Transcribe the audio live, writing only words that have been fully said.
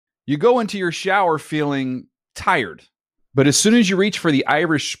You go into your shower feeling tired, but as soon as you reach for the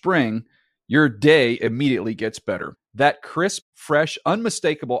Irish Spring, your day immediately gets better. That crisp, fresh,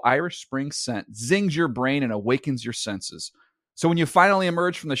 unmistakable Irish Spring scent zings your brain and awakens your senses. So when you finally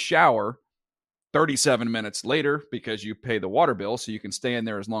emerge from the shower 37 minutes later, because you pay the water bill so you can stay in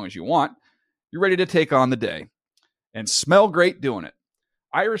there as long as you want, you're ready to take on the day and smell great doing it.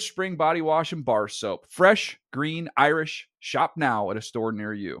 Irish Spring Body Wash and Bar Soap. Fresh, green, Irish. Shop now at a store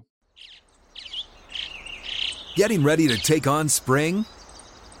near you. Getting ready to take on spring?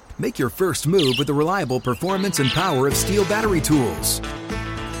 Make your first move with the reliable performance and power of Steel battery tools.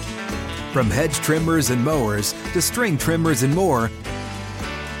 From hedge trimmers and mowers to string trimmers and more,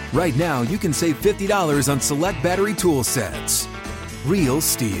 right now you can save $50 on select battery tool sets. Real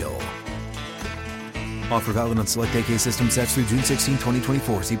Steel. Offer valid on select AK system sets through June 16,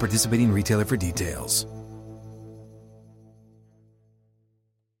 2024. See participating retailer for details.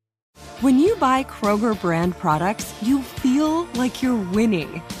 When you buy Kroger brand products, you feel like you're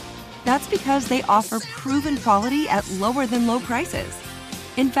winning. That's because they offer proven quality at lower than low prices.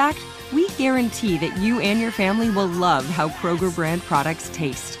 In fact, we guarantee that you and your family will love how Kroger brand products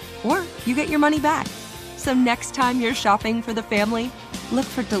taste, or you get your money back. So next time you're shopping for the family, look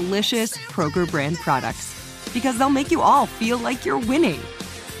for delicious Kroger brand products, because they'll make you all feel like you're winning.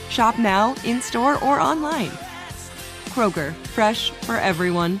 Shop now, in-store, or online. Kroger, fresh for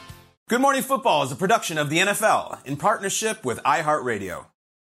everyone. Good Morning Football is a production of the NFL in partnership with iHeartRadio.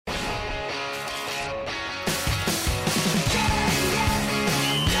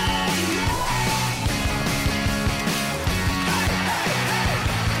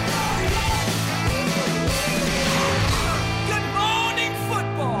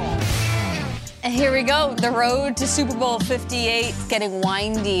 And here we go. The road to Super Bowl 58 getting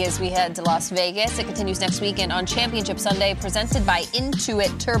windy as we head to Las Vegas. It continues next weekend on Championship Sunday, presented by Intuit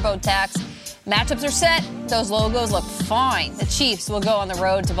TurboTax. Matchups are set. Those logos look fine. The Chiefs will go on the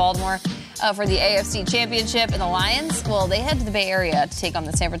road to Baltimore for the AFC Championship. And the Lions, well, they head to the Bay Area to take on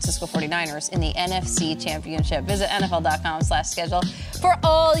the San Francisco 49ers in the NFC Championship. Visit NFL.com/schedule for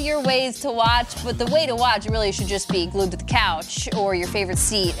all your ways to watch. But the way to watch really should just be glued to the couch or your favorite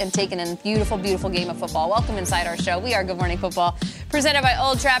seat and taking in a beautiful, beautiful game of football. Welcome inside our show. We are Good Morning Football, presented by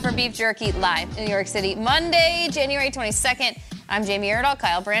Old Trapper Beef Jerky, live in New York City, Monday, January 22nd. I'm Jamie Erdahl,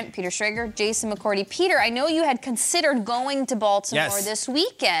 Kyle Brandt, Peter Schrager, Jason McCourty. Peter, I know you had considered going to Baltimore this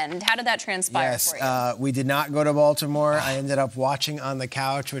weekend. How did that transpire for you? Yes, we did not go to Baltimore. I ended up watching on the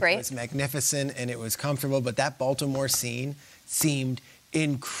couch, which was magnificent, and it was comfortable. But that Baltimore scene seemed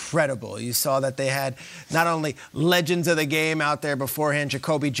incredible. You saw that they had not only legends of the game out there beforehand,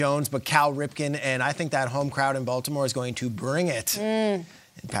 Jacoby Jones, but Cal Ripken. And I think that home crowd in Baltimore is going to bring it. And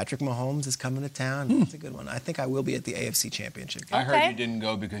Patrick Mahomes is coming to town. That's a good one. I think I will be at the AFC Championship game. I heard you didn't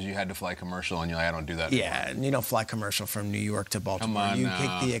go because you had to fly commercial, and you're like, I don't do that. Yeah, and you don't fly commercial from New York to Baltimore. Come on you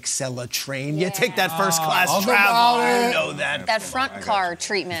now. take the Acela train. You take that first class travel. You know that. That front car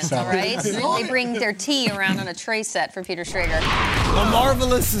treatment, all right? They bring their tea around on a tray set for Peter Schrager.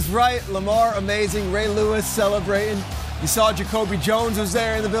 Lamarvelous is right. Lamar amazing. Ray Lewis celebrating. You saw Jacoby Jones was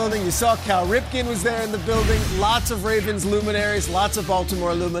there in the building. You saw Cal Ripken was there in the building. Lots of Ravens luminaries, lots of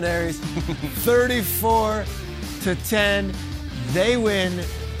Baltimore luminaries. 34-10. They win.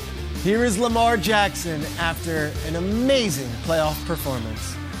 Here is Lamar Jackson after an amazing playoff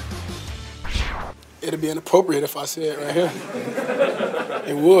performance. It'd be inappropriate if I said it right here.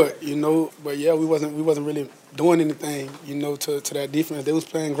 It would, you know. But yeah, we wasn't really doing anything, you know, to that defense. They was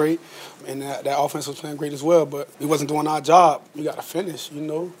playing great, and that offense was playing great as well. But we wasn't doing our job. We got to finish, you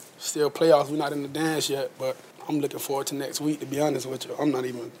know. Still playoffs. We're not in the dance yet, but I'm looking forward to next week. To be honest with you, I'm not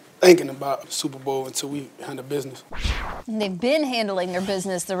even thinking about Super Bowl until we handle business. They've been handling their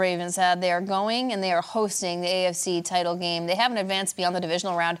business, the Ravens have. They are going and they are hosting the AFC title game. They haven't advanced beyond the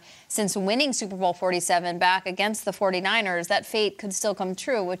divisional round since winning Super Bowl 47 back against the 49ers. That fate could still come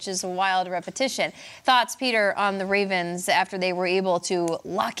true, which is a wild repetition. Thoughts, Peter, on the Ravens after they were able to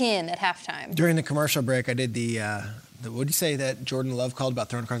lock in at halftime? During the commercial break, I did the what do you say that Jordan Love called about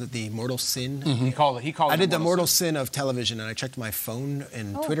throwing cards at the mortal sin? Mm-hmm. He called it. I did the mortal sin of television, and I checked my phone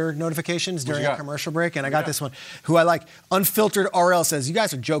and Twitter notifications during a commercial break, and I got this one, who I like. Unfiltered RL says, you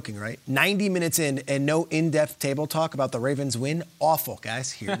guys are joking, right? 90 minutes in and no in-depth table talk about the Ravens win. Awful,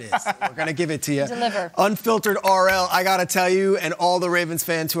 guys. Here it is. We're going to give it to you. Deliver. Unfiltered RL, I got to tell you, and all the Ravens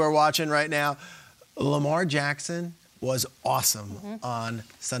fans who are watching right now, Lamar Jackson was awesome on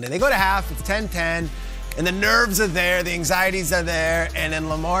Sunday. They go to half. It's 10-10. And the nerves are there, the anxieties are there, and then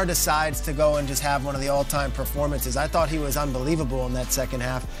Lamar decides to go and just have one of the all-time performances. I thought he was unbelievable in that second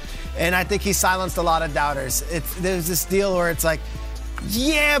half, and I think he silenced a lot of doubters. There's this deal where it's like,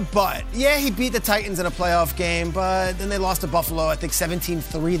 Yeah, he beat the Titans in a playoff game, but then they lost to Buffalo, I think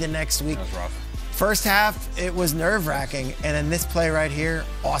 17-3 the next week. That's rough. First half, it was nerve-wracking, and then this play right here,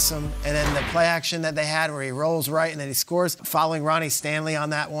 awesome. And then the play action that they had where he rolls right and then he scores, following Ronnie Stanley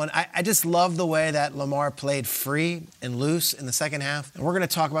on that one. I just love the way that Lamar played free and loose in the second half. And we're going to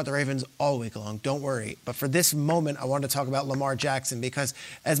talk about the Ravens all week long, don't worry. But for this moment, I wanted to talk about Lamar Jackson because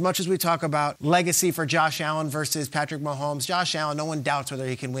as much as we talk about legacy for Josh Allen versus Patrick Mahomes, Josh Allen, no one doubts whether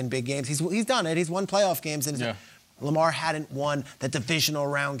he can win big games. He's done it. He's won playoff games. And Lamar hadn't won the divisional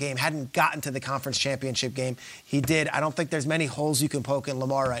round game, hadn't gotten to the conference championship game. He did. I don't think there's many holes you can poke in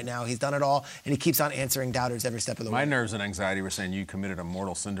Lamar right now. He's done it all, and he keeps on answering doubters every step of the way. My nerves and anxiety were saying you committed a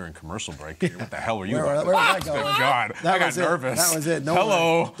mortal sin during commercial break. What the hell were you Where was I going? Good God. I got nervous. That was it.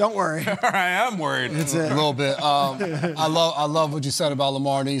 Hello. Don't worry. I am worried. That's it. A little bit. I love what you said about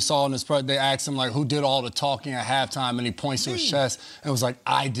Lamar. And then you saw in his press, they asked him, like, who did all the talking at halftime? And he points to his chest and was like,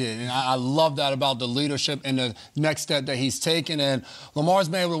 I did. And I love that about the leadership and the next step that he's taken. And Lamar's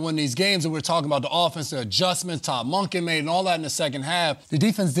been able to win these games. And we're talking about the offense, the adjustments Todd Monken made and all that in the second half. The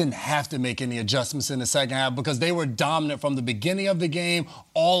defense didn't have to make any adjustments in the second half because they were dominant from the beginning of the game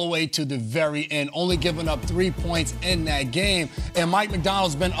all the way to the very end, only giving up 3 points in that game. And Mike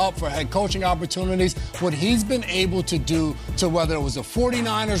McDonald's been up for head coaching opportunities. What he's been able to do to whether it was the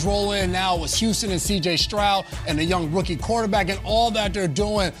 49ers roll in, now it was Houston and C.J. Stroud and the young rookie quarterback and all that they're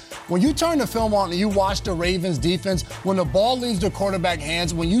doing. When you turn the film on and you watch the Ravens defense, when the ball leaves the quarterback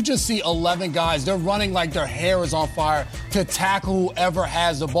hands, when you just see 11 guys, they're running like their hair is on fire to tackle whoever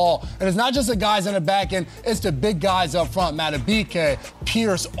has the ball. And it's not just the guys in the back end, it's the big guys up front, Matabike,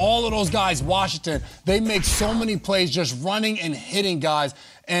 Pierce, all of those guys, Washington. They make so many plays just running and hitting guys.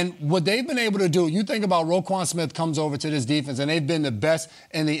 And what they've been able to do, you think about Roquan Smith comes over to this defense, and they've been the best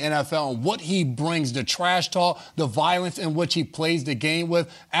in the NFL. And what he brings, the trash talk, the violence in which he plays the game with.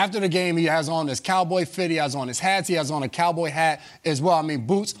 After the game, he has on his cowboy fit, he has on his hats, he has on a cowboy hat as well,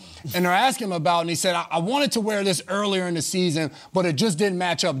 boots. And they're asking him about it, and he said, I wanted to wear this earlier in the season, but it just didn't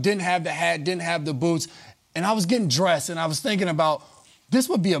match up. Didn't have the hat, didn't have the boots. And I was getting dressed, and I was thinking about, this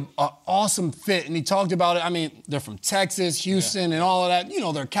would be an awesome fit. And he talked about it. They're from Texas, Houston, and all of that.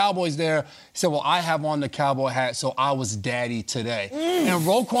 They're Cowboys there. He said, well, I have on the cowboy hat, so I was daddy today. And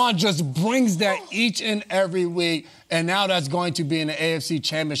Roquan just brings that each and every week. And now that's going to be in the AFC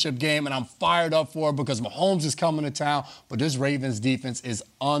Championship game, and I'm fired up for it because Mahomes is coming to town. But this Ravens defense is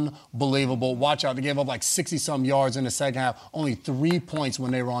unbelievable. Watch out. They gave up like 60-some yards in the second half, only 3 points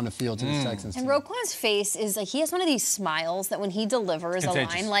when they were on the field to the Texans. And Roquan's face is like, he has one of these smiles that when he delivers a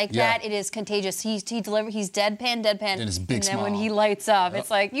line like that, it is contagious. He's deadpan. And it's big and then smile. when he lights up, it's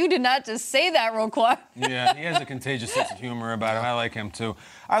like, you did not just say that, Roquan. Yeah, he has a contagious sense of humor about him. I like him, too.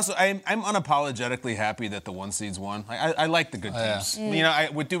 Also, I'm unapologetically happy that the one seeds won. I like the good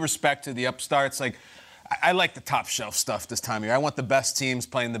teams. With due respect to the upstarts, I like the top shelf stuff this time of year. I want the best teams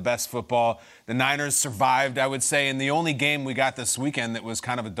playing the best football. The Niners survived, I would say, and the only game we got this weekend that was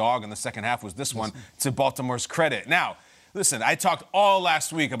kind of a dog in the second half was this one, to Baltimore's credit. Now, listen, I talked all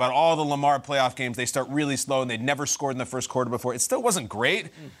last week about all the Lamar playoff games. They start really slow, and they'd never scored in the first quarter before. It still wasn't great.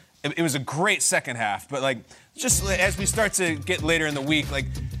 It was a great second half, but just as we start to get later in the week,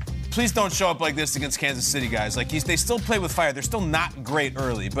 please don't show up like this against Kansas City, guys. They still play with fire. They're still not great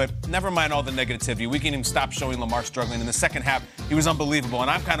early, but never mind all the negativity. We can even stop showing Lamar struggling. In the second half, he was unbelievable, and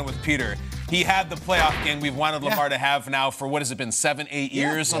I'm kind of with Peter. He had the playoff game we've wanted Lamar to have now for, what has it been, 7-8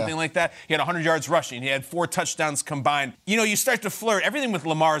 years, something like that? He had 100 yards rushing. He had 4 touchdowns combined. You start to flirt. Everything with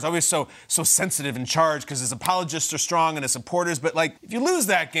Lamar is always so sensitive and charged because his apologists are strong and his supporters. But, if you lose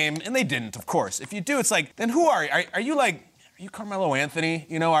that game, and they didn't, of course. If you do, it's then who are you? Are you Carmelo Anthony?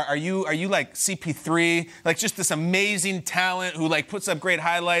 Are you like CP3? Just this amazing talent who puts up great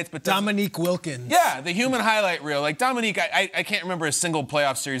highlights, but Dominique Wilkins. Yeah, the human highlight reel. Dominique, I can't remember a single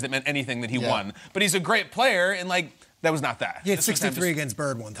playoff series that meant anything that he won. But he's a great player, and that was not that. He had 63 against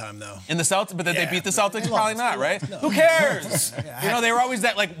Bird one time, though. In the Celtics? But did they beat the Celtics? Probably not, right? No. Who cares? They were always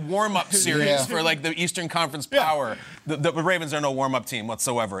that, warm-up series for, the Eastern Conference power. The Ravens are no warm-up team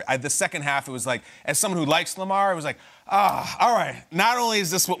whatsoever. The second half, it was as someone who likes Lamar, it was all right, not only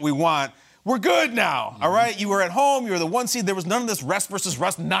is this what we want, we're good now, all right? You were at home. You were the one seed. There was none of this rest versus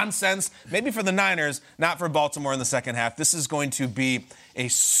rust nonsense. Maybe for the Niners, not for Baltimore in the second half. This is going to be a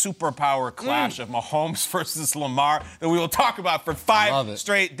superpower clash of Mahomes versus Lamar that we will talk about for 5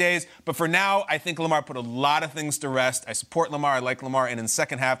 straight days. But for now, I think Lamar put a lot of things to rest. I support Lamar. I like Lamar. And in the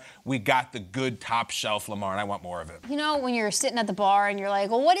second half, we got the good top shelf Lamar, and I want more of it. When you're sitting at the bar and you're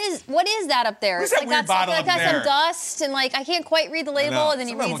like, well, what is that up there? What's that weird bottle up there? Got some dust, and I can't quite read the label, and then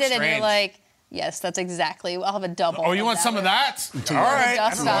he reads it, and you're like, Yes, that's exactly. I'll have a double. Oh, you want some of that? All right.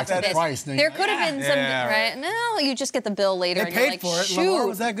 I don't know what that price. There could have been some, right? No, you just get the bill later. They and paid you're like, for it. Shoot, Lamar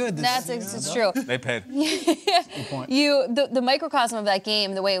was that good. It's true. They paid. Good point. The microcosm of that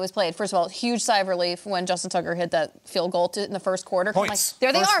game, the way it was played. First of all, huge sigh of relief when Justin Tucker hit that field goal in the first quarter. Points. Like,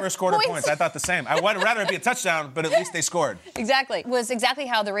 there they are. First quarter points. I thought the same. I would rather it be a touchdown, but at least they scored. Exactly. It was exactly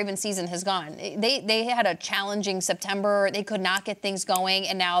how the Ravens season has gone. They had a challenging September. They could not get things going,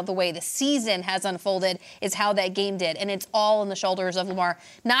 and now the way the season has unfolded is how that game did. And it's all on the shoulders of Lamar.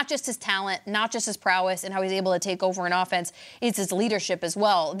 Not just his talent, not just his prowess and how he's able to take over an offense. It's his leadership as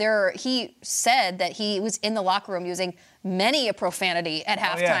well. He said that he was in the locker room using many a profanity at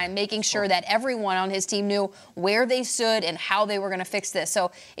halftime, making sure that everyone on his team knew where they stood and how they were going to fix this.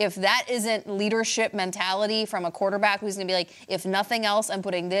 So if that isn't leadership mentality from a quarterback who's going to be like, if nothing else, I'm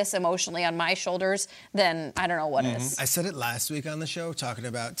putting this emotionally on my shoulders, then I don't know what is. I said it last week on the show, talking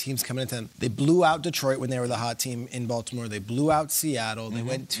about teams coming into them. They blew out Detroit when they were the hot team in Baltimore. They blew out Seattle. They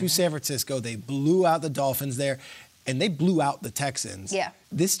went to San Francisco. They blew out the Dolphins there. And they blew out the Texans. Yeah.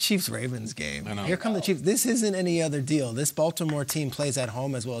 This Chiefs-Ravens game, here come the Chiefs. This isn't any other deal. This Baltimore team plays at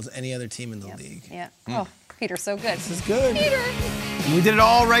home as well as any other team in the league. Yeah. Oh, Peter's so good. This is good. Peter. We did it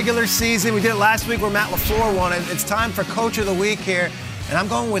all regular season. We did it last week where Matt LaFleur won it. It's time for Coach of the Week here. And I'm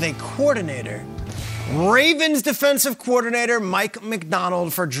going with a coordinator. Ravens defensive coordinator Mike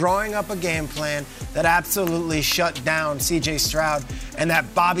Macdonald for drawing up a game plan that absolutely shut down C.J. Stroud and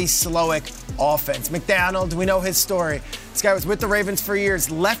that Bobby Slowick offense. Macdonald, we know his story. This guy was with the Ravens for years,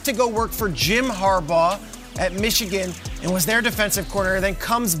 left to go work for Jim Harbaugh at Michigan and was their defensive coordinator, then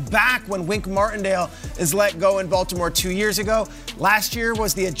comes back when Wink Martindale is let go in Baltimore 2 years ago. Last year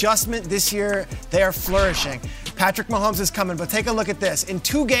was the adjustment. This year, they are flourishing. Patrick Mahomes is coming, but take a look at this. In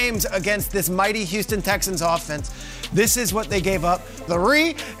 2 games against this mighty Houston Texans offense, this is what they gave up.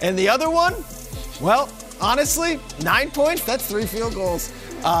 3, and the other one, well, honestly, 9 points, that's 3 field goals.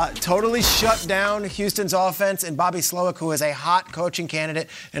 Totally shut down Houston's offense, and Bobby Slowick, who is a hot coaching candidate,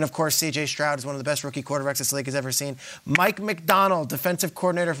 and of course C.J. Stroud is one of the best rookie quarterbacks this league has ever seen. Mike Macdonald, defensive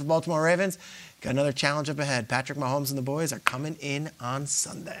coordinator for Baltimore Ravens, got another challenge up ahead. Patrick Mahomes and the boys are coming in on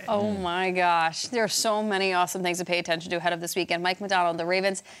Sunday. Oh my gosh, there are so many awesome things to pay attention to ahead of this weekend. Mike Macdonald, the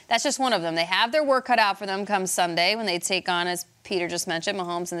Ravens, that's just one of them. They have their work cut out for them come Sunday when they take on, as Peter just mentioned,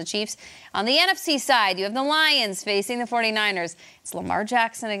 Mahomes and the Chiefs. On the NFC side, you have the Lions facing the 49ers. It's Lamar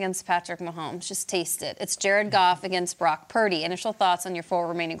Jackson against Patrick Mahomes. Just taste it. It's Jared Goff against Brock Purdy. Initial thoughts on your 4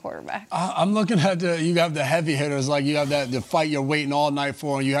 remaining quarterbacks? I'm looking at you have the heavy hitters, like you have the fight you're waiting all night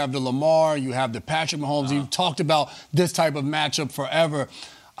for. You have the Lamar, you have the Patrick Mahomes. You've talked about this type of matchup forever.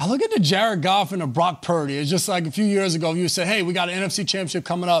 I look at the Jared Goff and the Brock Purdy. It's just like a few years ago, you said, hey, we got an NFC championship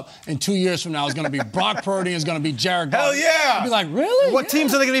coming up, and 2 years from now it's going to be Brock Purdy and it's going to be Jared Goff. Hell yeah! I'd be like, really? What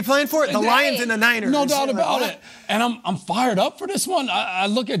teams are they going to be playing for? The Lions and the Niners. No doubt about it. And I'm fired up for this one. I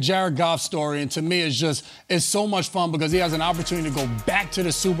look at Jared Goff's story, and to me, it's so much fun because he has an opportunity to go back to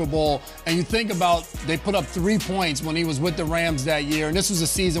the Super Bowl. And you think about, they put up 3 points when he was with the Rams that year, and this was a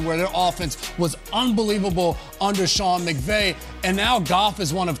season where their offense was unbelievable under Sean McVay. And now Goff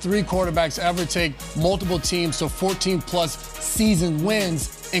is one of 3 quarterbacks to ever take multiple teams to 14-plus season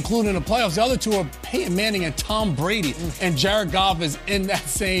wins, including the playoffs. The other 2 are Peyton Manning and Tom Brady. And Jared Goff is in that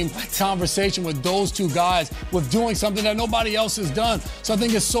same conversation with those 2 guys with doing something that nobody else has done. So I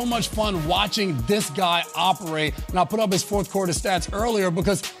think it's so much fun watching this guy operate. And I put up his 4th quarter stats earlier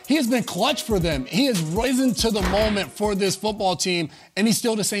because he has been clutch for them. He has risen to the moment for this football team, and he's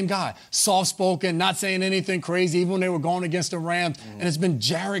still the same guy. Soft-spoken, not saying anything crazy, even when they were going against the Rams. And it's been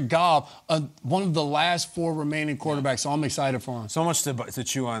Jared Goff, one of the last 4 remaining quarterbacks. So I'm excited for him. So much to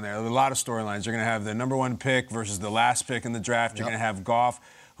chew on there. A lot of storylines. You're going to have the number 1 pick versus the last pick in the draft. You're going to have Goff,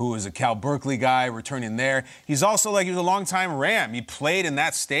 who is a Cal Berkeley guy, returning there. He's also he was a longtime Ram. He played in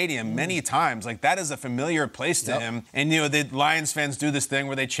that stadium many times. That is a familiar place to him. And, the Lions fans do this thing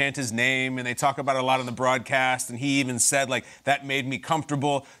where they chant his name and they talk about it a lot on the broadcast. And he even said, that made me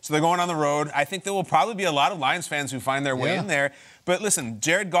comfortable. So they're going on the road. I think there will probably be a lot of Lions fans who find their way in there. But listen,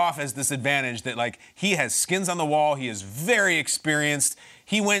 Jared Goff has this advantage that, he has skins on the wall. He is very experienced.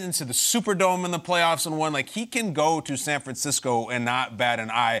 He went into the Superdome in the playoffs and won. He can go to San Francisco and not bat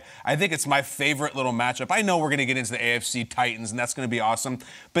an eye. I think it's my favorite little matchup. I know we're going to get into the AFC Titans, and that's going to be awesome.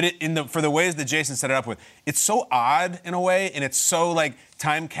 But for the ways that Jason set it up with, it's so odd in a way, and it's so,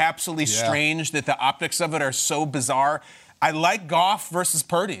 time capsule-y strange that the optics of it are so bizarre. I like Goff versus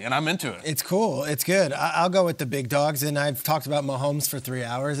Purdy, and I'm into it. It's cool. It's good. I'll go with the big dogs, and I've talked about Mahomes for 3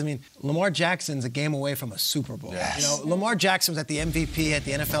 hours. I mean, Lamar Jackson's a game away from a Super Bowl. Yes. Lamar Jackson was at the MVP at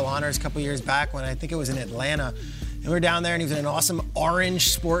the NFL Honors a couple years back when I think it was in Atlanta. And we were down there, and he was in an awesome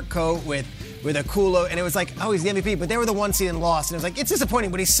orange sport coat with with a culo, and it was like, oh, he's the MVP, but they were the 1 seed and lost, and it was like, it's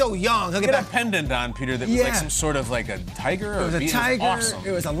disappointing, but he's so young. He'll He get had a back. pendant on, Peter, that was like some sort of like a tiger or It was a bee. tiger. It was awesome.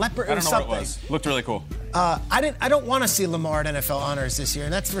 It was a leopard. I It don't was know something. what it was. Looked really cool. I don't want to see Lamar at NFL honors this year,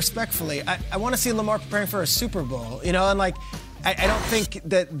 and that's respectfully. I want to see Lamar preparing for a Super Bowl, and like, I don't think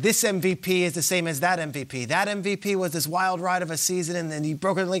that this MVP is the same as that MVP. That MVP was this wild ride of a season, and then he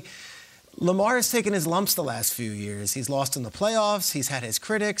broke it. Like, Lamar has taken his lumps the last few years. He's lost in the playoffs. He's had his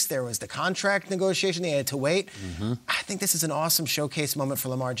critics. There was the contract negotiation. He had to wait. Mm-hmm. I think this is an awesome showcase moment for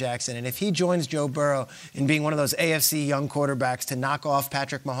Lamar Jackson. And if he joins Joe Burrow in being one of those AFC young quarterbacks to knock off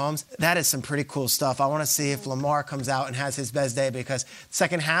Patrick Mahomes, that is some pretty cool stuff. I want to see if Lamar comes out and has his best day, because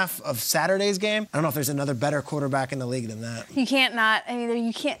second half of Saturday's game, I don't know if there's another better quarterback in the league than that. You can't not. I mean,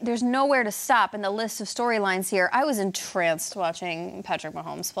 you can't. There's nowhere to stop in the list of storylines here. I was entranced watching Patrick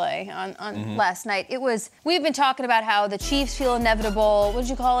Mahomes play on last night. We've been talking about how the Chiefs feel inevitable. What did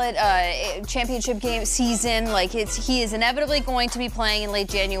you call it? Championship game season. Like he is inevitably going to be playing in late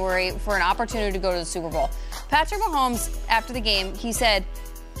January for an opportunity to go to the Super Bowl. Patrick Mahomes, after the game, he said,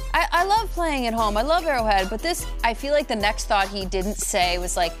 I love playing at home. I love Arrowhead, but I feel like the next thought he didn't say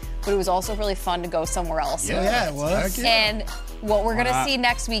was like, but it was also really fun to go somewhere else. Yeah, it was. And what we're going to see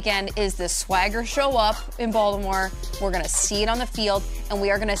next weekend is the swagger show up in Baltimore. We're going to see it on the field, and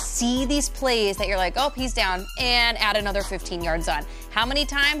we are going to see these plays that you're like, oh, he's down, and add another 15 yards on. How many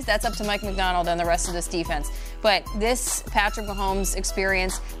times? That's up to Mike McDonald and the rest of this defense. But this Patrick Mahomes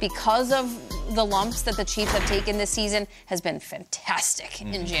experience, because of the lumps that the Chiefs have taken this season, has been fantastic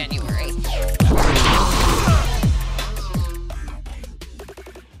in January.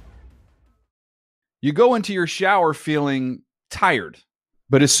 You go into your shower feeling tired,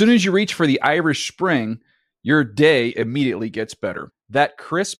 but as soon as you reach for the Irish Spring, your day immediately gets better. That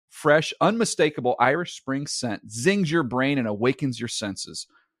crisp, fresh, unmistakable Irish Spring scent zings your brain and awakens your senses.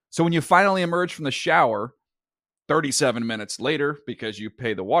 So when you finally emerge from the shower, 37 minutes later, because you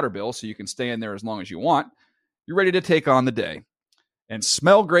pay the water bill so you can stay in there as long as you want, you're ready to take on the day and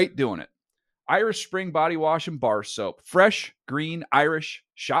smell great doing it. Irish Spring Body Wash and Bar Soap. Fresh, green, Irish.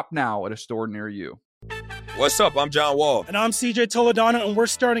 Shop now at a store near you. What's up? I'm John Wall. And I'm CJ Toledano, and we're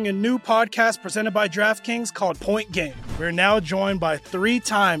starting a new podcast presented by DraftKings called Point Game. We're now joined by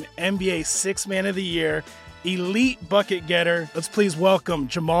 3-time NBA Sixth Man of the Year, elite bucket getter. Let's please welcome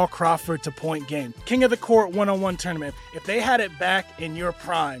Jamal Crawford to Point Game. King of the Court one-on-one tournament. If they had it back in your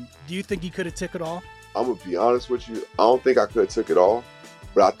prime, do you think you could have took it all? I'm going to be honest with you. I don't think I could have took it all,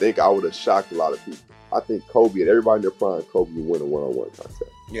 but I think I would have shocked a lot of people. I think Kobe and everybody in their prime, Kobe would win a one-on-one contest.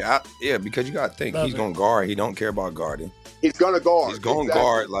 Yeah, because you got to think, he's going to guard. He don't care about guarding. He's going to guard. He's going to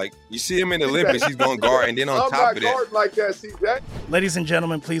guard. Like, you see him in the Olympics, he's going to guard. And then on top of that. I'm not guarding like that, CJ. Ladies and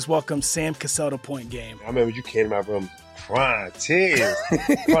gentlemen, please welcome Sam Cassell to Point Game. I remember you came out from prime 10.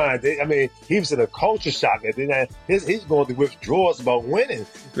 I mean, he was in a culture shock. And then he's going through withdrawals about winning.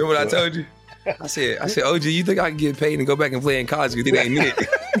 Remember what I told you? I said, OG, you think I can get paid and go back and play in college because it ain't it?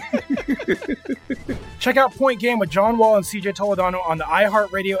 Check out Point Game with John Wall and CJ Toledano on the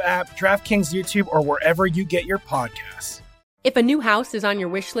iHeartRadio app, DraftKings YouTube, or wherever you get your podcasts. If a new house is on your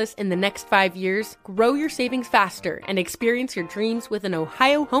wish list in the next 5 years, grow your savings faster and experience your dreams with an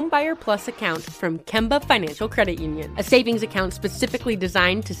Ohio Homebuyer Plus account from Kemba Financial Credit Union. A savings account specifically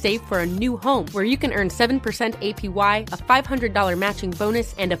designed to save for a new home, where you can earn 7% APY, a $500 matching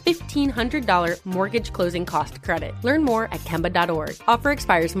bonus, and a $1,500 mortgage closing cost credit. Learn more at Kemba.org. Offer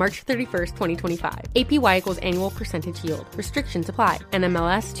expires March 31st, 2025. APY equals annual percentage yield. Restrictions apply.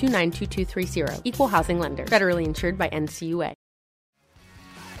 NMLS 292230. Equal housing lender. Federally insured by NCUA.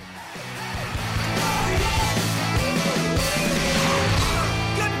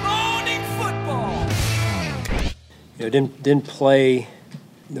 Didn't play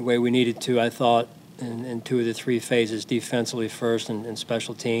the way we needed to, I thought, in 2 of the 3 phases, defensively first and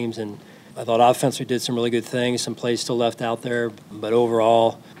special teams. And I thought offensively did some really good things, some plays still left out there. But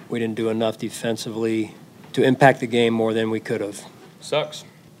overall, we didn't do enough defensively to impact the game more than we could have. Sucks.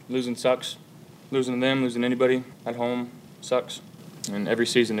 Losing sucks. Losing to them, losing to anybody at home sucks. And every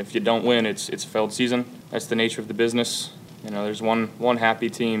season, if you don't win, it's a failed season. That's the nature of the business. You know, there's one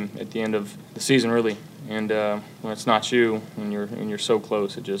happy team at the end of the season, really. And when it's not you, and you're so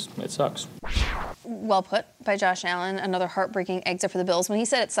close, it sucks. Well put. by Josh Allen. Another heartbreaking exit for the Bills. When he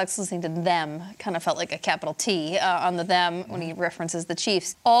said it sucks listening to them, kind of felt like a capital T on the them when he references the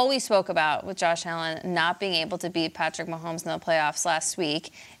Chiefs. All we spoke about with Josh Allen not being able to beat Patrick Mahomes in the playoffs last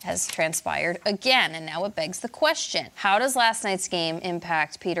week has transpired again. And now it begs the question, how does last night's game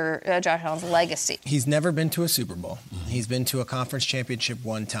impact Josh Allen's legacy? He's never been to a Super Bowl. He's been to a conference championship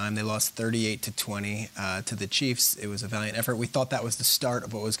one time. They lost 38-20 to the Chiefs. It was a valiant effort. We thought that was the start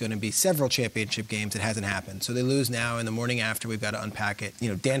of what was going to be several championship games. It hasn't happened. So they lose now. In the morning after, we've got to unpack it.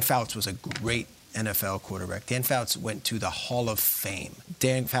 Dan Fouts was a great NFL quarterback. Dan Fouts went to the Hall of Fame.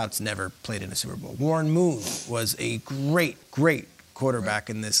 Dan Fouts never played in a Super Bowl. Warren Moon was a great quarterback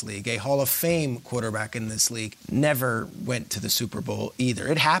in this league, a Hall of Fame quarterback in this league, never went to the Super Bowl either.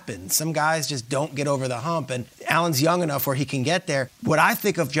 It happens. Some guys just don't get over the hump, and Allen's young enough where he can get there. What I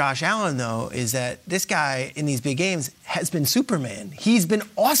think of Josh Allen, though, is that this guy in these big games has been Superman. He's been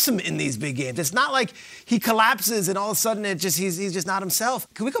awesome in these big games. It's not like he collapses and all of a sudden he's just not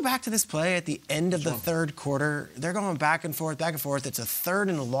himself. Can we go back to this play at the end of the third quarter? They're going back and forth. It's a 3rd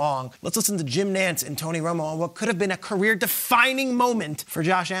and long. Let's listen to Jim Nantz and Tony Romo on what could have been a career-defining moment for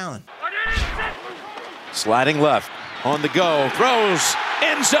Josh Allen. Sliding left, on the go, throws,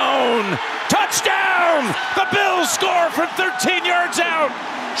 end zone, touchdown! The Bills score from 13 yards out.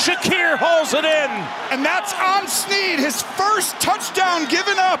 Shakir hauls it in. And that's on Snead, his first touchdown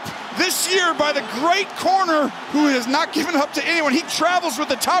given up this year by the great corner who has not given up to anyone. He travels with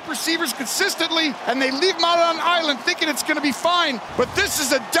the top receivers consistently, and they leave him out on an island thinking it's going to be fine. But this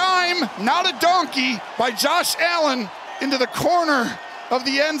is a dime, not a donkey, by Josh Allen into the corner of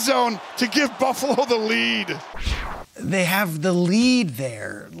the end zone to give Buffalo the lead. They have the lead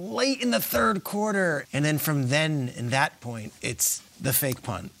there late in the third quarter. And then from that point, it's the fake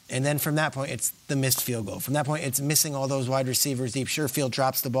punt. And then from that point, it's the missed field goal. From that point, it's missing all those wide receivers deep. Sherfield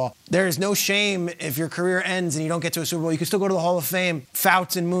drops the ball. There is no shame if your career ends and you don't get to a Super Bowl. You can still go to the Hall of Fame.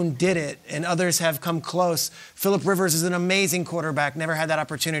 Fouts and Moon did it, and others have come close. Phillip Rivers is an amazing quarterback, never had that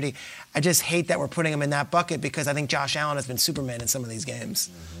opportunity. I just hate that we're putting him in that bucket because I think Josh Allen has been Superman in some of these games.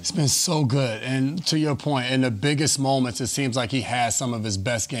 It's been so good. And to your point, in the biggest moments, it seems like he has some of his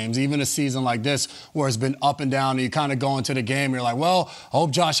best games. Even a season like this where it's been up and down and you kind of go into the game, you're like, well, I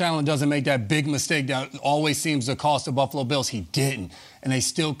hope Josh Allen doesn't make that big mistake that always seems to cost the Buffalo Bills. He didn't, and they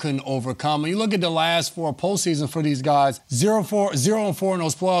still couldn't overcome. And you look at the last 4 postseasons for these guys, 0-4 in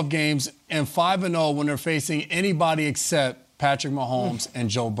those playoff games, and 5-0 when they're facing anybody except Patrick Mahomes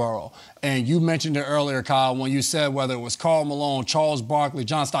and Joe Burrow. And you mentioned it earlier, Kyle, when you said whether it was Karl Malone, Charles Barkley,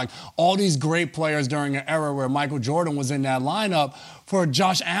 John Stock, all these great players during an era where Michael Jordan was in that lineup. For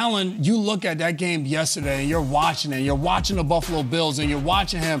Josh Allen, you look at that game yesterday and you're watching it. You're watching the Buffalo Bills and you're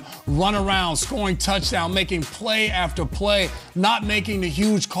watching him run around, scoring touchdown, making play after play, not making the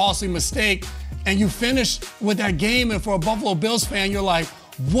huge costly mistake. And you finish with that game, and for a Buffalo Bills fan, you're like,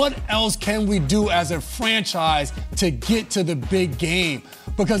 what else can we do as a franchise to get to the big game?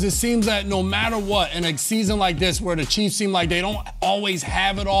 Because it seems that no matter what, in a season like this where the Chiefs seem like they don't always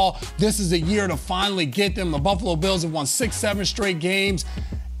have it all, this is the year to finally get them. The Buffalo Bills have won 6-7 straight games.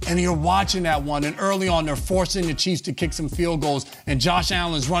 And you're watching that one, and early on, they're forcing the Chiefs to kick some field goals, and Josh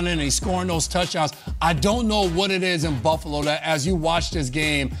Allen's running and he's scoring those touchdowns. I don't know what it is in Buffalo that as you watch this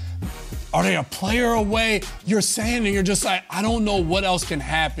game, are they a player away? You're saying, and you're just like, I don't know what else can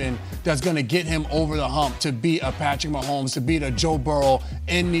happen that's going to get him over the hump to beat a Patrick Mahomes, to beat a Joe Burrow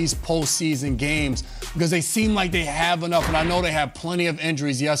in these postseason games, because they seem like they have enough. And I know they had plenty of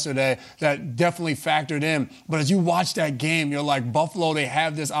injuries yesterday that definitely factored in. But as you watch that game, you're like, Buffalo, they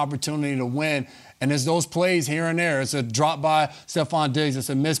have this opportunity to win. And there's those plays here and there. It's a drop by Stephon Diggs. It's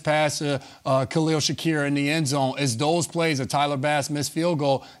a missed pass to Khalil Shakir in the end zone. It's those plays, a Tyler Bass missed field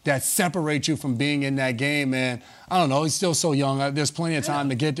goal, that separate you from being in that game. And I don't know, he's still so young. There's plenty of time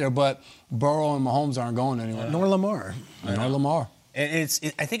to get there, but Burrow and Mahomes aren't going anywhere. Nor Lamar. Nor Lamar. I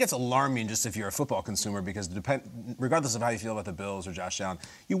think it's alarming just if you're a football consumer because regardless of how you feel about the Bills or Josh Allen,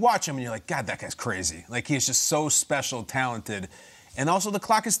 you watch him and you're like, God, that guy's crazy. Like, he's just so special, talented. And also the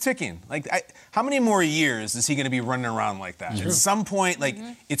clock is ticking. Like, how many more years is he going to be running around like that? At some point,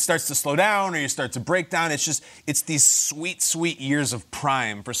 it starts to slow down or you start to break down. It's these sweet, sweet years of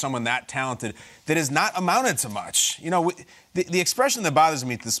prime for someone that talented that has not amounted to much. You know, the expression that bothers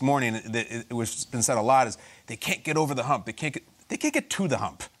me this morning, it was been said a lot, is they can't get over the hump. They can't get to the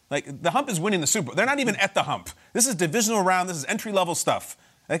hump. Like, the hump is winning the Super Bowl. They're not even at the hump. This is divisional round. This is entry-level stuff.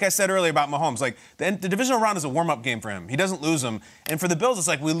 Like I said earlier about Mahomes, like the divisional round is a warm-up game for him. He doesn't lose them. And for the Bills, it's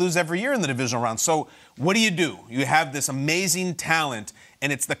like we lose every year in the divisional round. So what do? You have this amazing talent,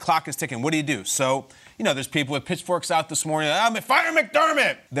 and it's the clock is ticking. What do? So, there's people with pitchforks out this morning. Fire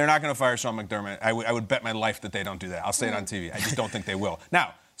McDermott. They're not going to fire Sean McDermott. I would bet my life that they don't do that. I'll say it on TV. I just don't think they will.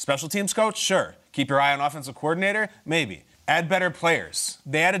 Now, special teams coach, sure. Keep your eye on offensive coordinator, maybe. Add better players.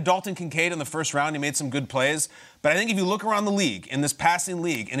 They added Dalton Kincaid in the first round. He made some good plays. But I think if you look around the league, in this passing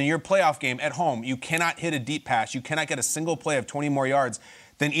league, and in your playoff game at home, you cannot hit a deep pass. You cannot get a single play of 20 more yards.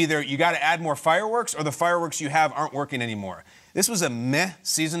 Then either you got to add more fireworks or the fireworks you have aren't working anymore. This was a meh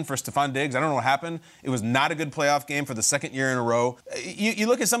season for Stephon Diggs. I don't know what happened. It was not a good playoff game for the second year in a row. You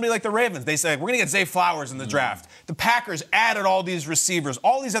look at somebody like the Ravens. They say, we're going to get Zay Flowers in the draft. The Packers added all these receivers.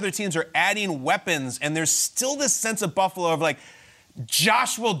 All these other teams are adding weapons, and there's still this sense of Buffalo of like,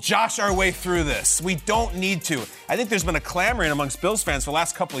 Josh will Josh our way through this. We don't need to. I think there's been a clamoring amongst Bills fans for the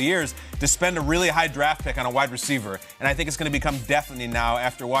last couple of years to spend a really high draft pick on a wide receiver. And I think it's going to become deafening now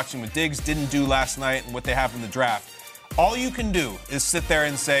after watching what Diggs didn't do last night and what they have in the draft. All you can do is sit there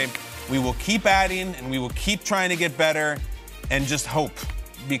and say, we will keep adding and we will keep trying to get better and just hope.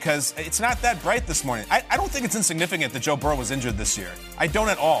 Because it's not that bright this morning. I don't think it's insignificant that Joe Burrow was injured this year. I don't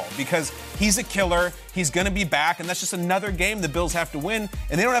at all, because he's a killer, he's going to be back, and that's just another game the Bills have to win,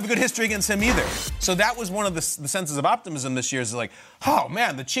 and they don't have a good history against him either. So that was one of the senses of optimism this year, is like, oh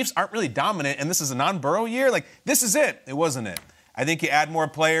man, the Chiefs aren't really dominant, and this is a non-Burrow year? Like, this is it. It wasn't it. I think you add more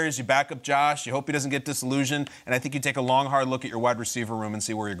players, you back up Josh, you hope he doesn't get disillusioned, and I think you take a long, hard look at your wide receiver room and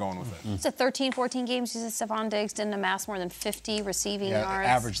see where you're going with it. It's 13, 14 games. You said Stephon Diggs didn't amass more than 50 receiving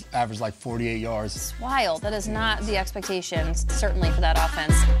yards. Average like 48 yards. It's wild. That is not the expectation, certainly, for that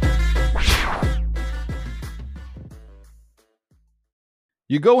offense.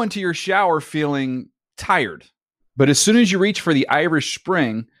 You go into your shower feeling tired, but as soon as you reach for the Irish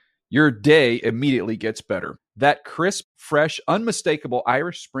Spring, your day immediately gets better. That crisp, fresh, unmistakable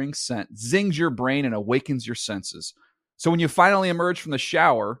Irish Spring scent zings your brain and awakens your senses. So when you finally emerge from the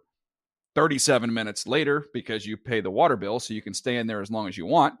shower, 37 minutes later, because you pay the water bill so you can stay in there as long as you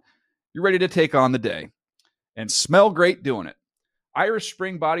want, you're ready to take on the day. And smell great doing it. Irish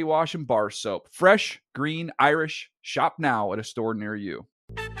Spring Body Wash and Bar Soap. Fresh, green, Irish. Shop now at a store near you.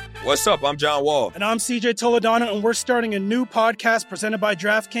 What's up? I'm John Wall. And I'm CJ Toledano, and we're starting a new podcast presented by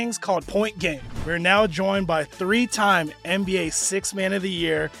DraftKings called Point Game. We're now joined by three-time NBA Sixth Man of the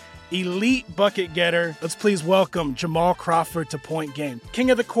Year, elite bucket getter. Let's please welcome Jamal Crawford to Point Game. King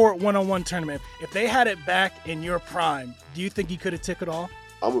of the Court one-on-one tournament. If they had it back in your prime, do you think you could have took it all?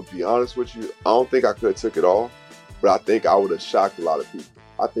 I'm going to be honest with you. I don't think I could have took it all, but I think I would have shocked a lot of people.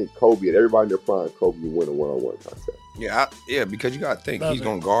 I think Kobe and everybody in their prime, Kobe would win a one-on-one contest. Yeah, because you got to think. He's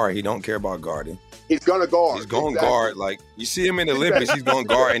going to guard. He don't care about guarding. He's going to guard. He's going to guard. Like, you see him in the Olympics, he's going to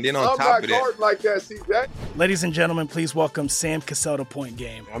guard. And then on top of that. I'm not guarding like that, CJ. Ladies and gentlemen, please welcome Sam Cassell to Point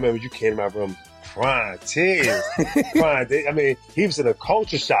Game. I remember you came to my room crying, tears. Crying. I mean, he was in a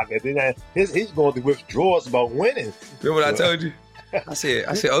culture shock. And then he's going through withdrawals about winning. Remember what I told you? I said,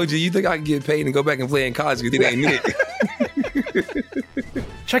 OG, you think I can get paid and go back and play in college because it ain't it?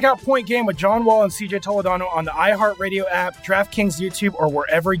 Check out Point Game with John Wall and CJ Toledano on the iHeartRadio app, DraftKings YouTube, or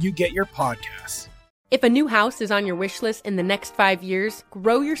wherever you get your podcasts. If a new house is on your wish list in the next 5 years,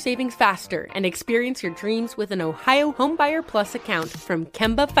 grow your savings faster and experience your dreams with an Ohio Homebuyer Plus account from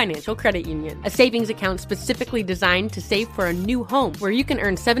Kemba Financial Credit Union. A savings account specifically designed to save for a new home, where you can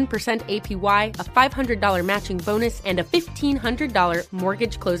earn 7% APY, a $500 matching bonus, and a $1,500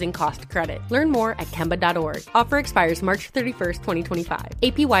 mortgage closing cost credit. Learn more at Kemba.org. Offer expires March 31st, 2025.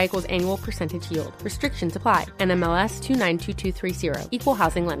 APY equals annual percentage yield. Restrictions apply. NMLS 292230. Equal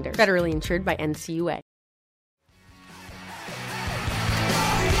housing lender. Federally insured by NCUA.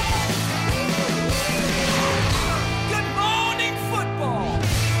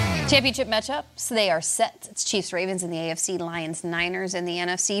 Championship matchups, they are set. It's Chiefs-Ravens in the AFC, Lions-Niners in the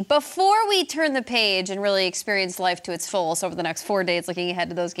NFC. Before we turn the page and really experience life to its fullest over the next 4 days, looking ahead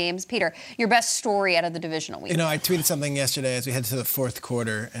to those games, Peter, your best story out of the divisional week? I tweeted something yesterday as we head to the fourth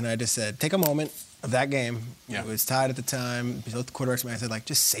quarter, and I just said, take a moment of that game. Yeah. It was tied at the time. Both quarterbacks, I said,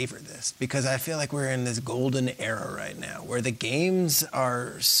 just savor this, because I feel like we're in this golden era right now where the games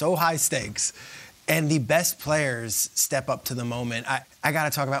are so high stakes and the best players step up to the moment. I got to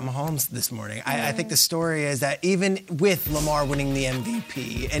talk about Mahomes this morning. I think the story is that even with Lamar winning the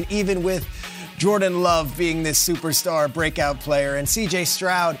MVP, and even with Jordan Love being this superstar breakout player, and C.J.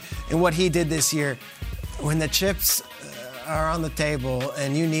 Stroud and what he did this year, when the chips are on the table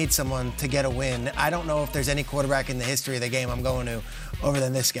and you need someone to get a win, I don't know if there's any quarterback in the history of the game I'm going to over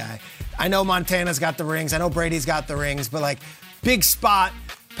than this guy. I know Montana's got the rings. I know Brady's got the rings, but big spot,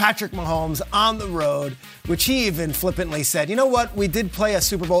 Patrick Mahomes on the road, which he even flippantly said, you know what, we did play a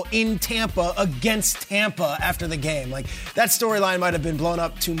Super Bowl in Tampa against Tampa after the game. Like, that storyline might have been blown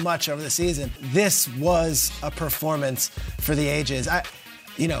up too much over the season. This was a performance for the ages.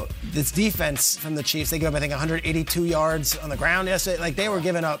 This defense from the Chiefs, they gave up, I think, 182 yards on the ground yesterday. Like, they were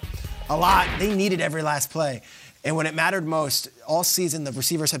giving up a lot. They needed every last play. And when it mattered most, all season, the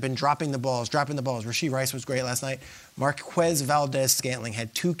receivers have been dropping the balls. Rashee Rice was great last night. Marquez Valdez-Scantling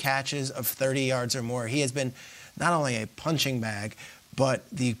had 2 catches of 30 yards or more. He has been not only a punching bag, but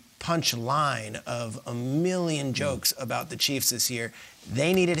the punch line of a million jokes about the Chiefs this year.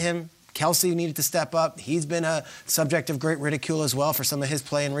 They needed him. Kelsey needed to step up. He's been a subject of great ridicule as well for some of his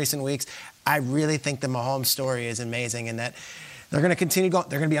play in recent weeks. I really think the Mahomes story is amazing, and that they're going to continue going.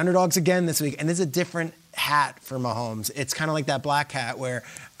 They're going to be underdogs again this week, and there's a different hat for Mahomes. It's kind of like that black hat where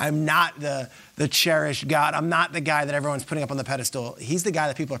I'm not the cherished God. I'm not the guy that everyone's putting up on the pedestal. He's the guy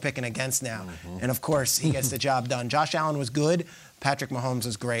that people are picking against now. And, of course, he gets the job done. Josh Allen was good. Patrick Mahomes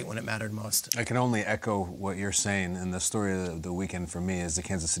was great when it mattered most. I can only echo what you're saying, and the story of the weekend for me is the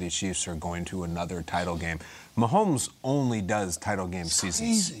Kansas City Chiefs are going to another title game. Mahomes only does title game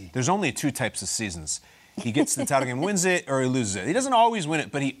seasons. Crazy. There's only 2 types of seasons. He gets to the title game, wins it, or he loses it. He doesn't always win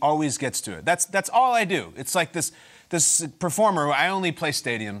it, but he always gets to it. That's all I do. It's like this performer. I only play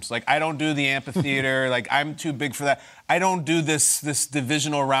stadiums. Like, I don't do the amphitheater. Like, I'm too big for that. I don't do this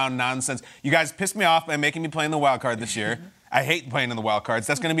divisional round nonsense. You guys pissed me off by making me play in the wild card this year. I hate playing in the wild cards.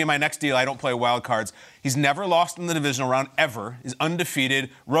 That's going to be my next deal. I don't play wild cards. He's never lost in the divisional round ever. He's undefeated,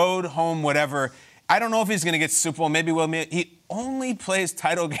 road, home, whatever. I don't know if he's going to get Super Bowl. Maybe will. He only plays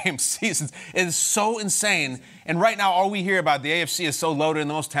title game seasons. It is so insane. And right now, all we hear about the AFC is so loaded and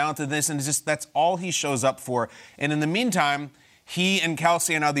the most talented. And it's just that's all he shows up for. And in the meantime, he and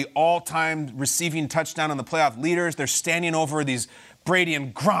Kelsey are now the all-time receiving touchdown in the playoff leaders. They're standing over these Brady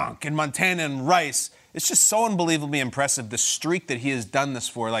and Gronk and Montana and Rice. It's just so unbelievably impressive, the streak that he has done this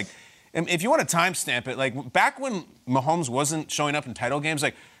for. Like, if you want to timestamp it, like back when Mahomes wasn't showing up in title games,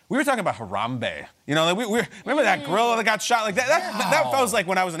 like we were talking about Harambe. You know, like we remember that gorilla that got shot? Like that felt like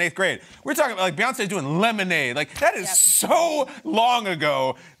when I was in 8th grade. We're talking about like Beyonce doing Lemonade. Like that is so long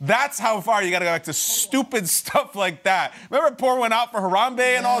ago. That's how far you got to go back to stupid stuff like that. Remember pouring out for Harambe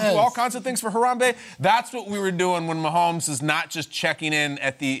and all kinds of things for Harambe? That's what we were doing when Mahomes is not just checking in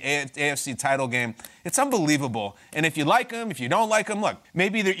at the AFC title game. It's unbelievable. And if you like him, if you don't like him, look,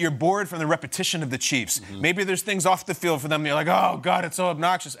 maybe you're bored from the repetition of the Chiefs. Maybe there's things off the field for them. You're like, oh, God, it's so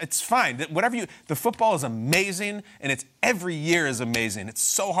obnoxious. It's fine. The football is amazing, and it's every year is amazing. It's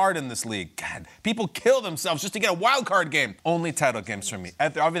so hard in this league. God, people kill themselves just to get a wild card game. Only title games for me.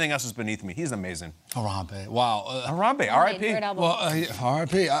 Everything else is beneath me. He's amazing. Harambe. Wow. Harambe, R.I.P. Well,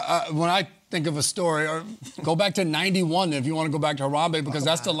 R.I.P. When I think of a story, or go back to 91 if you want to go back to Harambe, because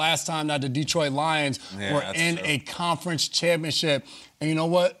that's the last time that the Detroit Lions were in a conference championship. And you know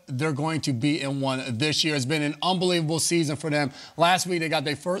what? They're going to be in one this year. It's been an unbelievable season for them. Last week, they got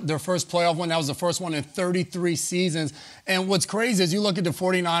their first playoff win. That was the first one in 33 seasons. And what's crazy is you look at the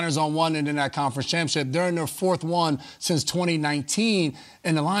 49ers on one end in that conference championship. They're in their 4th one since 2019,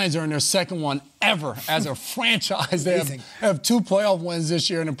 and the Lions are in their 2nd one ever as a franchise. They have 2 playoff wins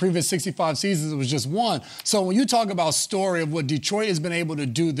this year. In the previous 65 seasons, it was just 1. So when you talk about story of what Detroit has been able to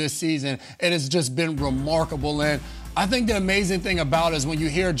do this season, it has just been remarkable. And I think the amazing thing about it is when you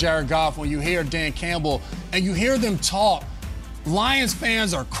hear Jared Goff, when you hear Dan Campbell, and you hear them talk, Lions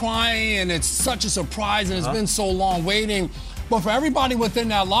fans are crying, and it's such a surprise, and it's been so long waiting. But for everybody within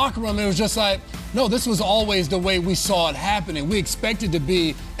that locker room, it was just like, no, this was always the way we saw it happening. We expected to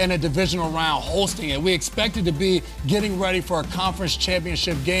be in a divisional round hosting it. We expected to be getting ready for a conference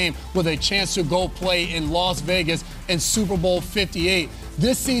championship game with a chance to go play in Las Vegas in Super Bowl 58.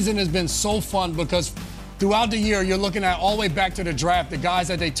 This season has been so fun because throughout the year, you're looking at all the way back to the draft, the guys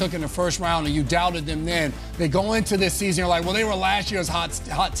that they took in the first round, and you doubted them then. They go into this season, you're like, well, they were last year's hot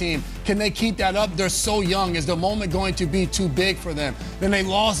team. Can they keep that up? They're so young. Is the moment going to be too big for them? Then they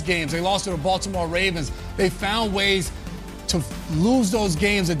lost games. They lost to the Baltimore Ravens. They found ways to lose those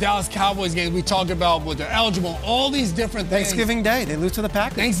games, the Dallas Cowboys games we talked about with they're eligible, all these different things. Thanksgiving Day, they lose to the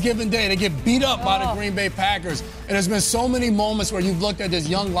Packers. Thanksgiving Day, they get beat up by the Green Bay Packers. And there's been so many moments where you've looked at this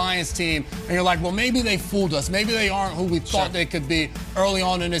young Lions team and you're like, well, maybe they fooled us. Maybe they aren't who we thought they could be early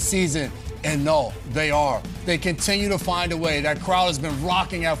on in the season. And no, they are. They continue to find a way. That crowd has been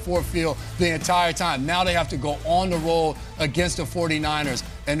rocking at Ford Field the entire time. Now they have to go on the road against the 49ers.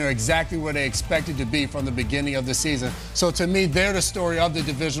 and they're exactly where they expected to be from the beginning of the season. So to me, they're the story of the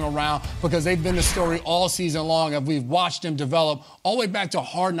divisional round because they've been the story all season long, and we've watched them develop all the way back to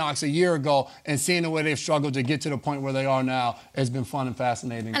Hard Knocks a year ago, and seeing the way they've struggled to get to the point where they are now has been fun and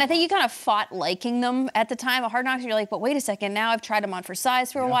fascinating. And I think you kind of fought liking them at the time of Hard Knocks. You're like, but wait a second, now I've tried them on for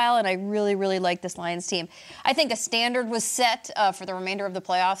size for a while, and I really, really like this Lions team. I think a standard was set for the remainder of the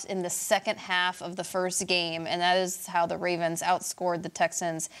playoffs in the second half of the first game, and that is how the Ravens outscored the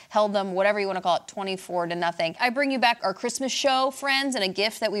Texans, held them, whatever you want to call it, 24-0. I bring you back our Christmas show, friends, and a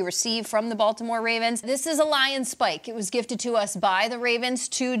gift that we received from the Baltimore Ravens. This is a Lion Spike. It was gifted to us by the Ravens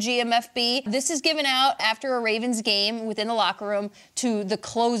to GMFB. This is given out after a Ravens game within the locker room to the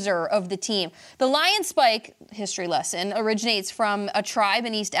closer of the team. The Lion Spike, history lesson, originates from a tribe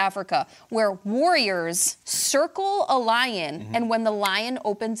in East Africa where warriors circle a lion, and when the lion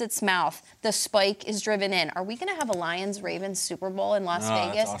opens its mouth, the spike is driven in. Are we going to have a Lions-Ravens Super Bowl in Las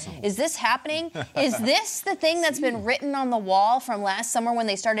Vegas? Awesome. Is this happening? Is this the thing that's been written on the wall from last summer when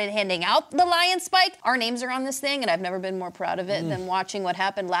they started handing out the Lion Spike? Our names are on this thing, and I've never been more proud of it than watching what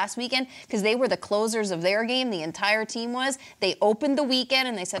happened last weekend, because they were the closers of their game. The entire team was. They opened the weekend,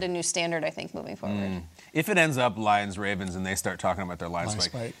 and they set a new standard, I think, moving forward. If it ends up Lions-Ravens and they start talking about their Lion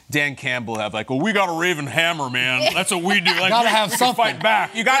Spike, Dan Campbell have like, well, we got a Raven hammer, man. That's what we do. Like, gotta have something. Fight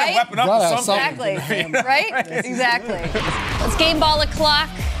back. You got to weapon up with something. Exactly. Right? Exactly. Let's game ball o'clock.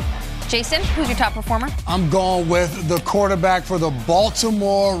 Jason, who's your top performer? I'm going with the quarterback for the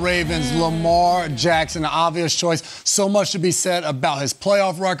Baltimore Ravens, Lamar Jackson, an obvious choice. So much to be said about his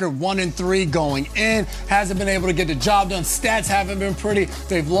playoff record, 1-3 going in. Hasn't been able to get the job done. Stats haven't been pretty.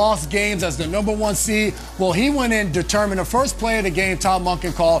 They've lost games as the number 1 seed. Well, he went in determined. The first play of the game, Tom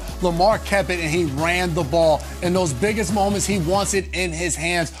Monken called. Lamar kept it, and he ran the ball. In those biggest moments, he wants it in his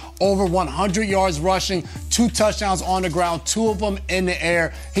hands. Over 100 yards rushing, 2 touchdowns on the ground, 2 of them in the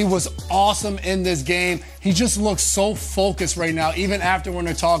air. He was awesome in this game. He just looks so focused right now, even after when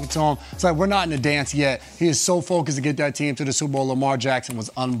they're talking to him. It's like, we're not in the dance yet. He is so focused to get that team to the Super Bowl. Lamar Jackson was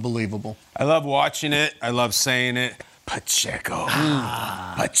unbelievable. I love watching it. I love saying it. Pacheco.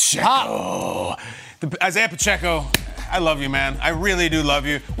 Pacheco. Isaiah Pacheco, I love you, man. I really do love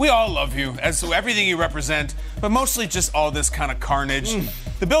you. We all love you, as everything you represent, but mostly just all this kind of carnage.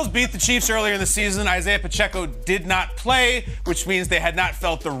 The Bills beat the Chiefs earlier in the season. Isaiah Pacheco did not play, which means they had not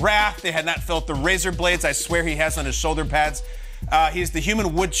felt the wrath. They had not felt the razor blades I swear he has on his shoulder pads. He's the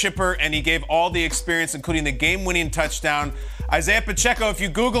human wood chipper, and he gave all the experience, including the game-winning touchdown. Isaiah Pacheco, if you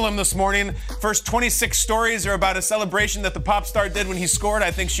Google him this morning, first 26 stories are about a celebration that the pop star did when he scored.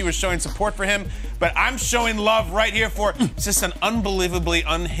 I think she was showing support for him. But I'm showing love right here for just an unbelievably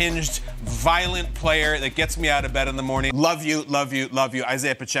unhinged, violent player that gets me out of bed in the morning. Love you, love you, love you.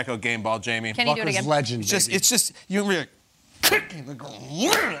 Isaiah Pacheco, game ball, Jamie. Can you do it again? Legend. It's just you really.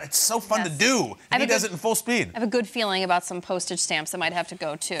 It's so fun to do. And he does it in full speed. I have a good feeling about some postage stamps that might have to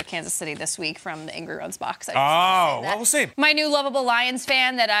go to Kansas City this week from the Angry Runs box. Well, we'll see. My new lovable Lions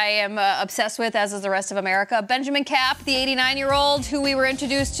fan that I am obsessed with, as is the rest of America, Benjamin Kapp, the 89-year-old who we were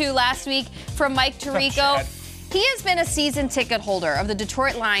introduced to last week from Mike Tirico. He has been a season ticket holder of the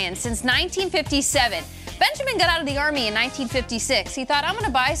Detroit Lions since 1957. Benjamin got out of the Army in 1956. He thought, I'm going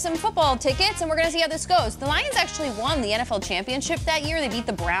to buy some football tickets, and we're going to see how this goes. The Lions actually won the NFL championship that year. They beat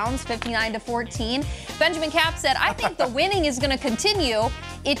the Browns 59-14. Benjamin Kapp said, I think the winning is going to continue.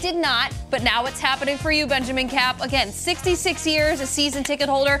 It did not, but now it's happening for you, Benjamin Kapp. Again, 66 years, a season ticket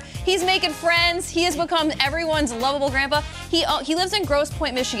holder. He's making friends. He has become everyone's lovable grandpa. He lives in Grosse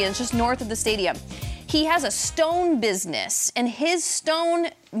Pointe, Michigan. It's just north of the stadium. He has a stone business, and his stone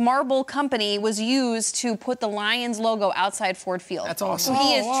marble company was used to put the Lions logo outside Ford Field. That's awesome. So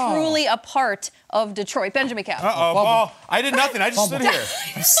he is truly a part of Detroit. Benjamin Kapp. Well, I did nothing. I just stood here.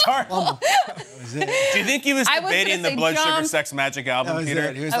 I'm sorry. Do you think he was debating the Blood Sugar Sex Magic album,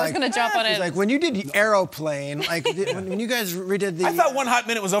 Peter? I was going to jump on it. He was like, when you did Aeroplane, like when you guys redid the... I thought One Hot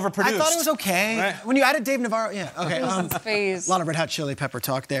Minute was overproduced. I thought it was okay. Right? When you added Dave Navarro, yeah, okay. A lot of Red Hot Chili Pepper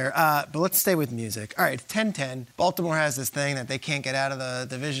talk there. But let's stay with music. All right, 10-10. Baltimore has this thing that they can't get out of the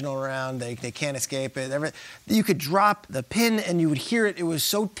divisional round. They can't escape it. You could drop the pin and you would hear it. It was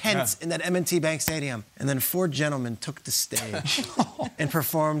so tense in that M&T Bank Stadium. And then 4 gentlemen took the stage and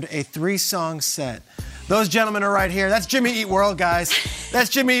performed a 3-song set. Those gentlemen are right here. That's Jimmy Eat World, guys. That's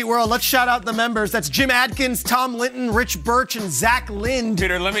Jimmy Eat World. Let's shout out the members. That's Jim Adkins, Tom Linton, Rich Birch, and Zach Lind.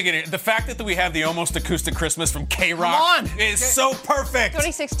 Peter, let me get it. The fact that we have the Almost Acoustic Christmas from K-Rock is so perfect.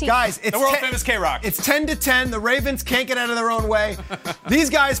 2016. Guys, it's the world-famous K-Rock. It's 10-10. The Ravens can't get out of their own way. These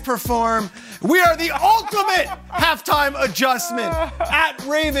guys perform. We are the ultimate halftime adjustment. At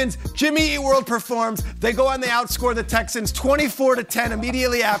Ravens, Jimmy Eat World performs. They go and they outscore the Texans 24-10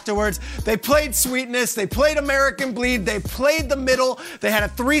 immediately afterwards. They played Sweetness. They played American Bleed. They played the middle. They had a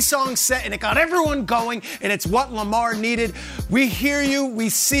 3-song set, and it got everyone going, and it's what Lamar needed. We hear you. We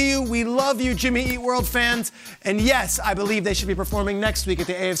see you. We love you, Jimmy Eat World fans. And yes, I believe they should be performing next week at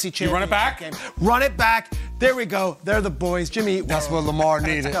the AFC Championship You run it back? game. Run it back. There we go. They're the boys. Jimmy Eat World. That's what Lamar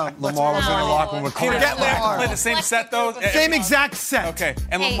needed. Lamar was in the locker room with Can we get Lamar to play the same set, though? Same exact set. Okay.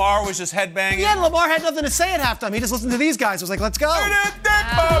 And Lamar was just headbanging? Yeah, Lamar had nothing to say at halftime. He just listened to these guys. It was like, let's go.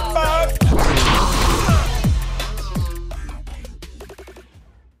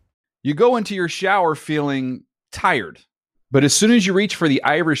 You go into your shower feeling tired, but as soon as you reach for the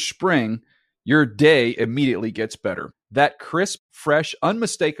Irish Spring, your day immediately gets better. That crisp, fresh,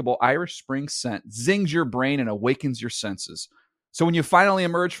 unmistakable Irish Spring scent zings your brain and awakens your senses. So when you finally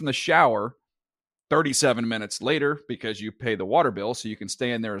emerge from the shower, 37 minutes later, because you pay the water bill so you can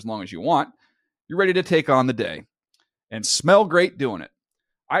stay in there as long as you want, you're ready to take on the day and smell great doing it.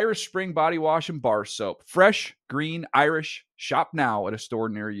 Irish Spring Body Wash and Bar Soap. Fresh, green, Irish. Shop now at a store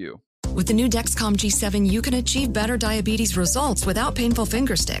near you. With the new Dexcom G7, you can achieve better diabetes results without painful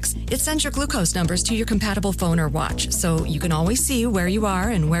finger sticks. It sends your glucose numbers to your compatible phone or watch, so you can always see where you are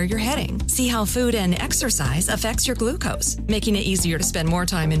and where you're heading. See how food and exercise affects your glucose, making it easier to spend more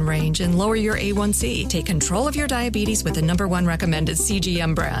time in range and lower your A1C. Take control of your diabetes with the #1 recommended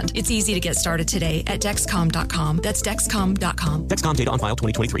CGM brand. It's easy to get started today at Dexcom.com. That's Dexcom.com. Dexcom data on file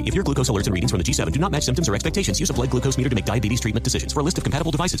 2023. If your glucose alerts and readings from the G7 do not match symptoms or expectations, use a blood glucose meter to make diabetes treatment decisions. For a list of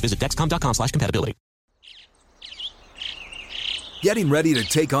compatible devices, visit Dexcom.com/compatibility. Getting ready to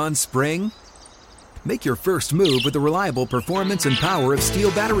take on spring? Make your first move with the reliable performance and power of Steel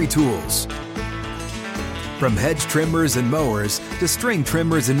battery tools. From hedge trimmers and mowers to string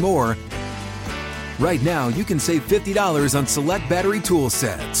trimmers and more, right now you can save $50 on select battery tool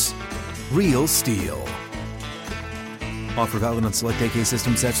sets. Real Steel. Offer valid on select AK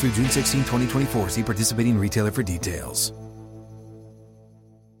system sets through June 16, 2024. See participating retailer for details.